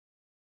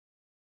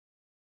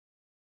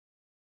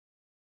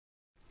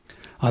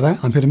Hi there,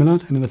 I'm Peter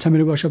Millard, and in the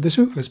 10-minute workshop this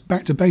week, let's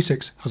back to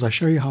basics as I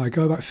show you how I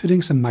go about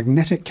fitting some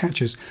magnetic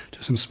catches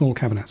to some small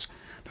cabinets.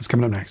 That's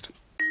coming up next.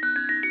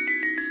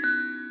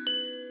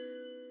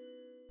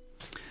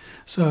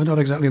 So not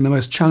exactly the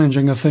most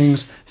challenging of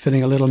things,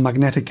 fitting a little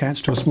magnetic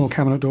catch to a small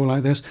cabinet door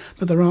like this,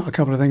 but there are a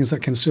couple of things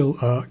that can still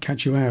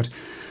catch you out.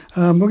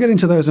 We'll get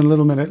into those in a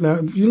little minute.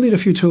 You'll need a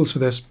few tools for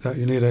this.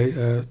 You need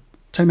a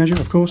tape measure,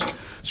 of course,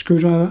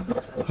 screwdriver,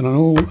 and an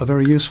awl are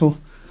very useful.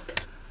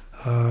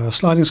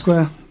 Sliding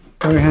square,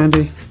 very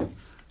handy.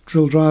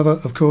 Drill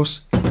driver, of course.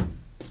 A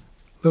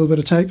little bit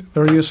of tape,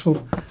 very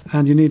useful.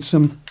 And you need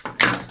some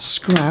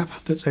scrap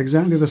that's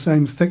exactly the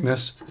same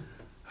thickness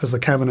as the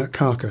cabinet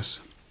carcass.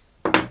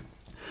 We're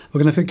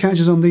going to fit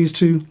catches on these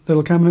two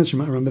little cabinets. You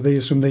might remember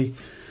these from the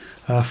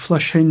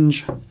flush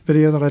hinge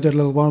video that I did a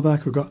little while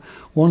back. We've got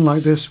one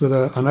like this with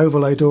an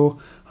overlay door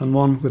and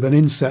one with an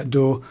inset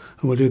door,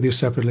 and we'll do these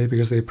separately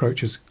because the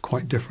approach is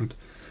quite different.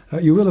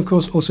 You will, of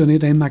course, also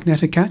need a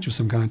magnetic catch of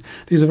some kind.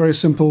 These are very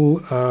simple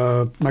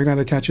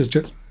magnetic catches.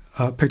 Just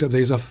picked up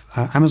these off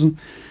Amazon,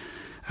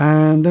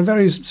 and they're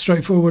very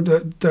straightforward.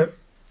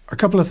 A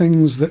couple of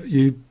things that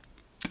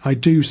I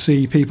do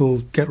see people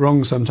get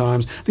wrong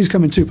sometimes. These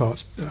come in two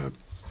parts.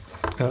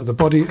 The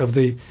body of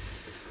the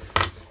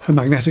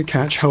magnetic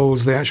catch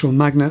holds the actual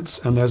magnets,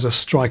 and there's a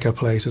striker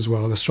plate as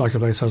well. The striker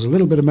plate has a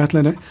little bit of metal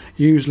in it,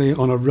 usually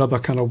on a rubber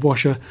kind of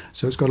washer,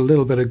 so it's got a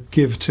little bit of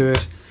give to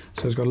it,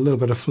 so it's got a little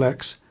bit of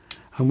flex.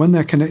 And when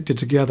they're connected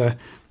together,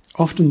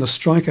 often the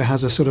striker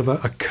has a sort of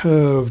a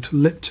curved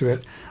lip to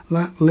it.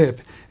 That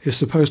lip is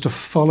supposed to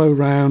follow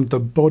round the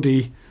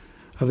body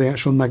of the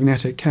actual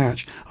magnetic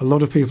catch. A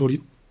lot of people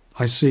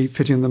I see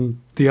fitting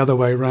them the other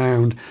way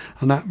round,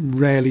 and that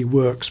rarely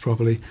works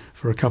properly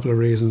for a couple of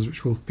reasons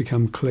which will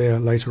become clear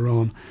later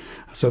on.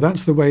 So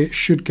that's the way it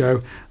should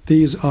go.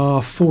 These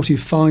are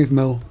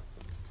 45mm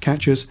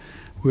catches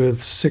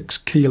with 6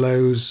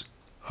 kilos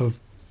of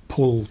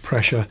pull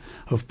pressure,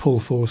 of pull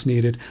force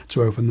needed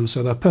to open them,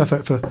 so they're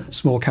perfect for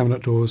small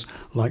cabinet doors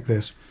like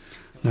this.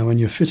 Now when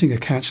you're fitting a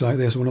catch like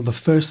this, one of the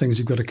first things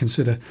you've got to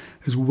consider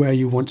is where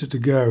you want it to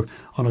go.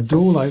 On a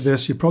door like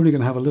this, you're probably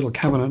going to have a little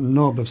cabinet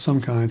knob of some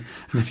kind,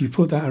 and if you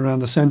put that around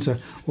the centre,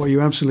 what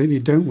you absolutely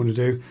don't want to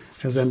do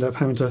is end up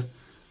having to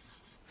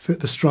fit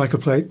the striker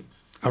plate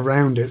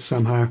around it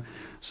somehow.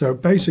 So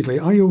basically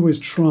I always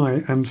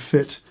try and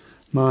fit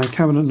my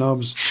cabinet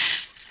knobs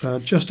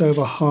just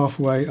over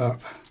halfway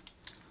up.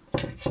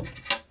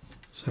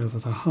 So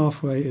that the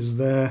halfway is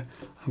there,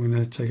 I'm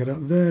going to take it up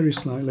very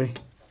slightly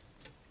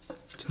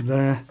to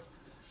there.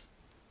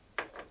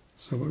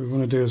 So what we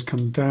want to do is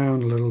come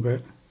down a little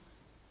bit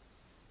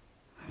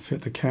and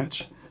fit the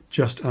catch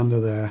just under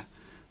there.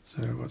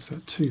 So what's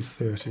that,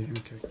 230,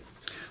 okay.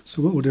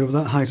 So what we'll do with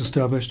that height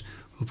established,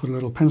 we'll put a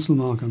little pencil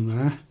mark on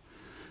there,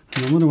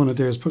 and then what I want to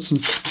do is put some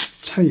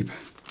tape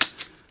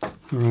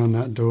around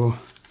that door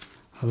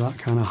at that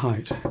kind of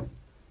height.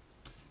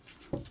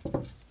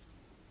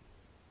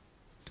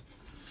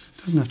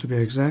 Doesn't have to be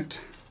exact,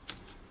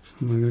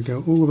 and we're going to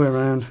go all the way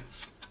around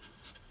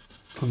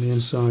on the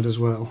inside as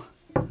well.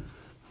 And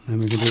then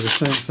we can do the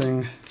same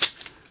thing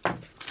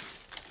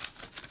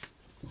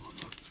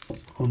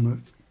on the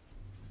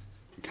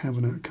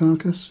cabinet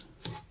carcass.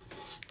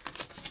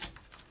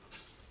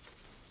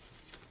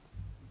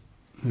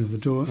 Move the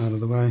door out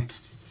of the way,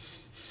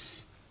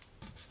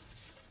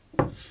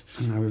 and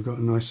now we've got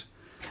a nice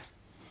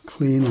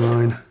clean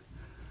line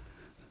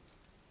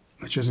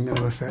which isn't going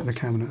to affect the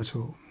cabinet at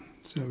all.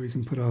 So we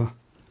can put our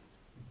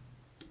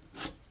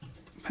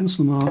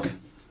pencil mark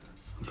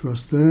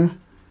across there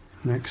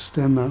and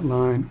extend that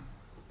line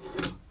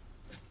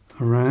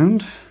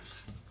around.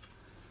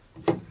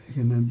 You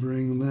can then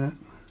bring that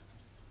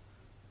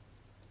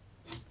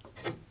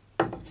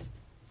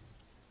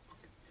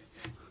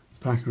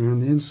back around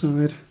the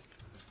inside.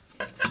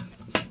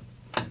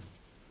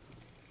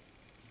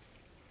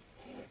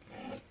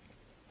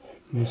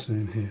 And the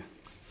same here.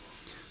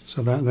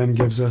 So that then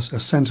gives us a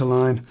centre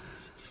line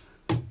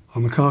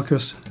on the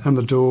carcass and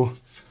the door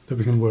that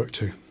we can work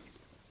to.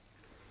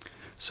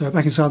 So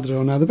back inside the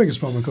door now, the biggest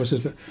problem of course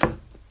is that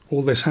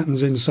all this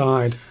happens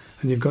inside,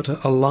 and you've got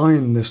to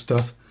align this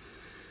stuff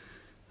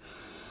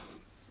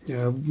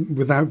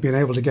without being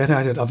able to get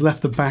at it. I've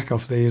left the back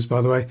off these,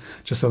 by the way,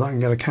 just so that I can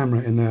get a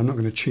camera in there. I'm not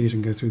going to cheat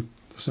and go through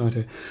the side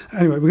here.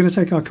 Anyway, we're going to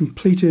take our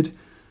completed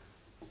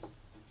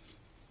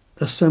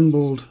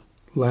assembled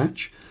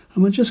latch,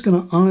 and we're just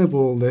going to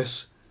eyeball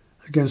this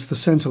against the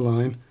centre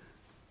line.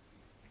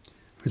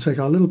 We take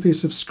our little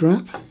piece of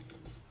scrap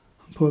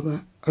and put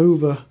that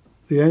over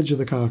the edge of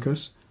the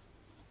carcass.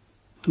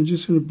 I'm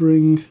just going to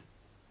bring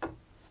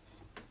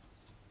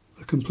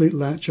the complete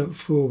latch up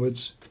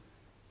forwards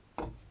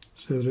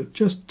so that it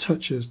just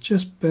touches,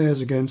 just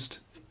bears against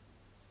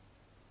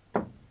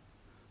the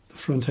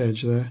front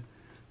edge there.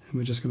 And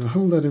we're just going to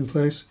hold that in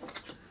place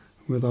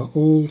with our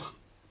awl.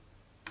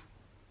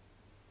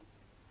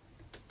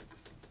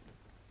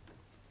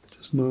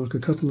 Just mark a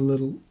couple of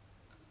little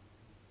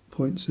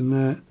points in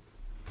there.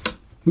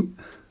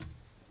 Oop.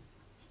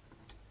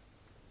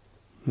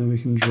 Then we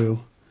can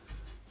drill.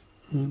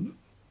 And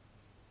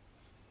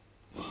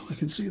I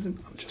can see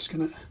them. I'm just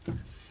going to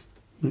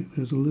make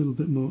those a little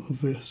bit more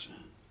obvious.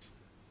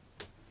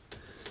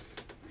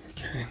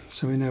 Okay,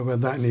 so we know where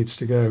that needs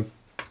to go.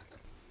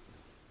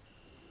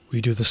 We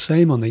do the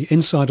same on the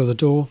inside of the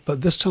door,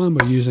 but this time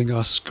we're using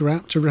our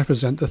scrap to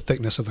represent the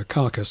thickness of the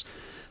carcass,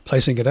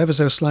 placing it ever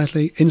so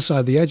slightly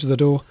inside the edge of the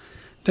door,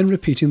 then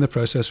repeating the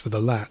process with the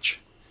latch.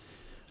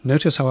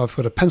 Notice how I've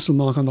put a pencil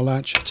mark on the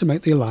latch to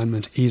make the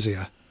alignment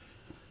easier.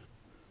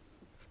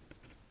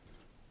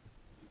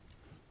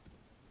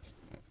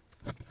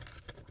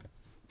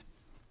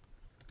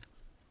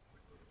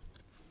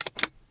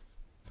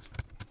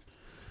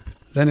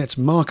 Then it's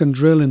mark and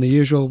drill in the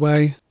usual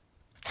way.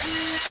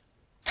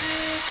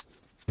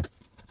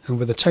 And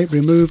with the tape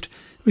removed,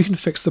 we can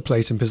fix the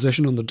plate in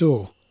position on the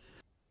door.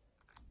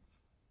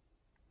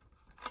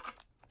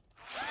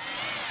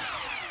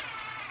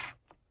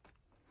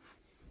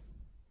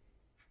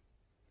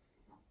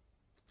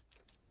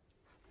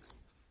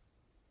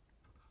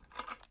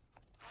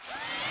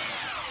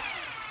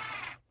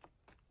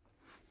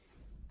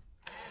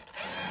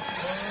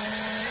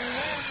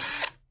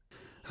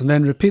 And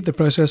then repeat the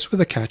process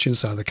with a catch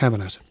inside the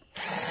cabinet.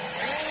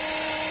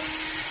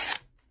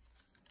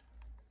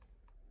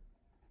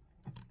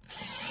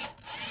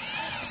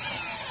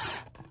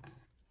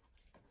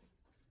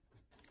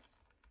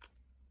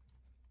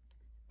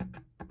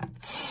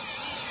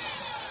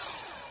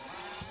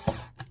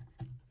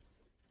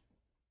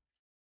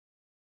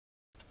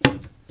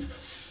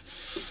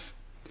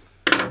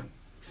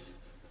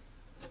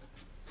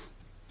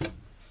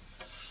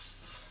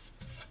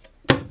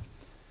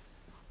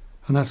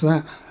 And that's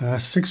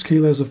that. 6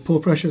 kilos of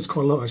pull pressure. It's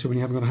quite a lot actually when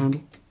you haven't got a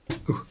handle.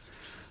 Ooh.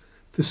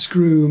 The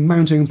screw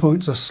mounting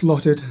points are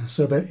slotted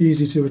so they're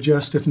easy to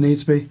adjust if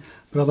needs be,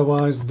 but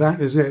otherwise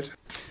that is it.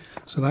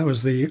 So that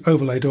was the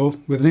overlay door.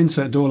 With an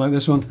inset door like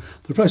this one,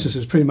 the process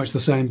is pretty much the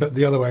same but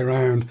the other way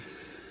around,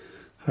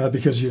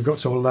 because you've got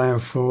to allow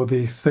for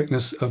the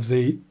thickness of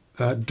the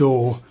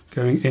door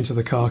going into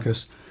the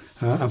carcass,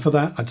 and for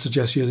that I'd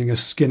suggest using a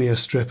skinnier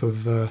strip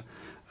of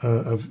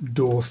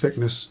door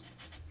thickness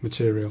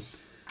material.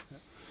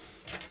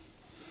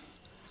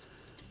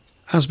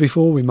 As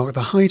before, we mark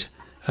the height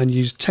and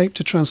use tape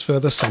to transfer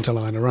the centre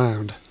line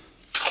around.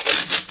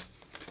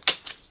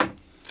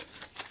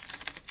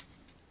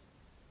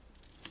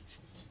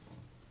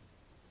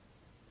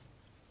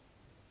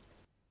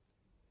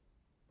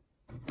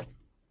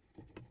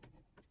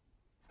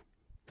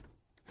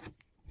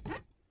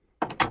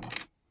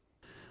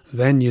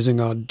 Then,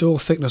 using our door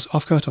thickness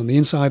offcut on the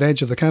inside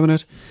edge of the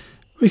cabinet,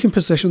 we can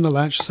position the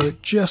latch so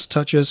it just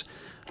touches,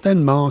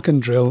 then mark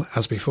and drill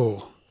as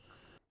before.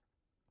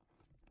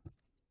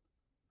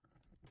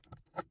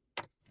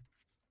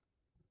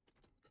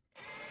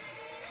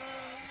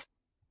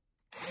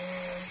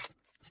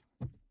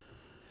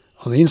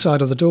 On the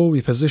inside of the door, we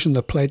position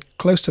the plate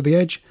close to the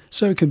edge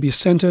so it can be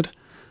centred,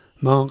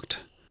 marked,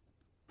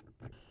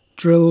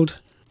 drilled,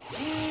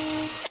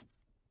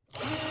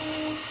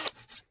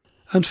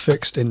 and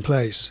fixed in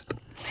place.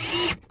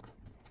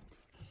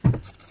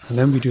 And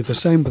then we do the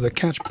same with the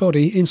catch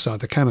body inside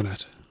the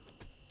cabinet.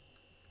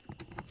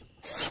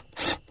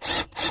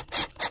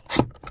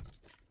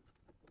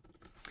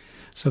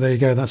 So there you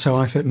go, that's how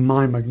I fit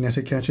my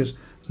magnetic catches.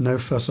 No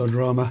fuss or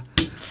drama,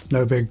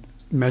 no big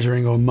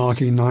measuring or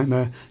marking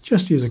nightmare.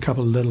 Just use a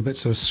couple of little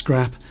bits of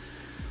scrap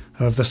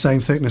of the same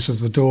thickness as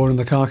the door and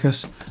the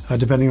carcass,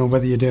 depending on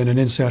whether you're doing an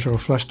inset or a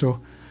flush door,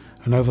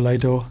 an overlay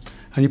door,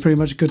 and you're pretty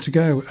much good to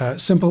go.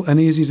 Simple and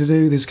easy to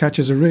do. These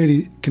catches are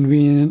really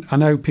convenient. I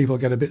know people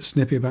get a bit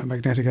snippy about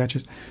magnetic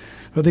catches,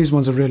 but these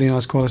ones are really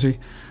nice quality.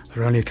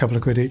 They're only a couple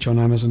of quid each on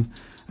Amazon,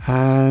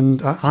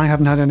 and I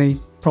haven't had any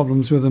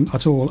problems with them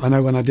at all. I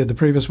know when I did the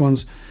previous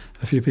ones,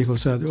 a few people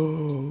said,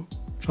 "Oh,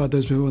 tried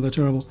those before, they're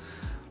terrible."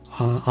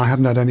 I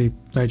haven't had any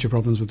major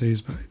problems with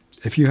these, but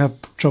if you have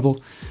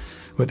trouble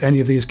with any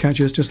of these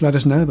catches, just let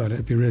us know about it.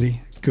 It'd be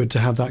really good to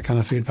have that kind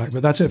of feedback.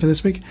 But that's it for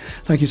this week.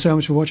 Thank you so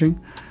much for watching,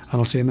 and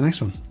I'll see you in the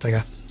next one. Take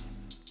care.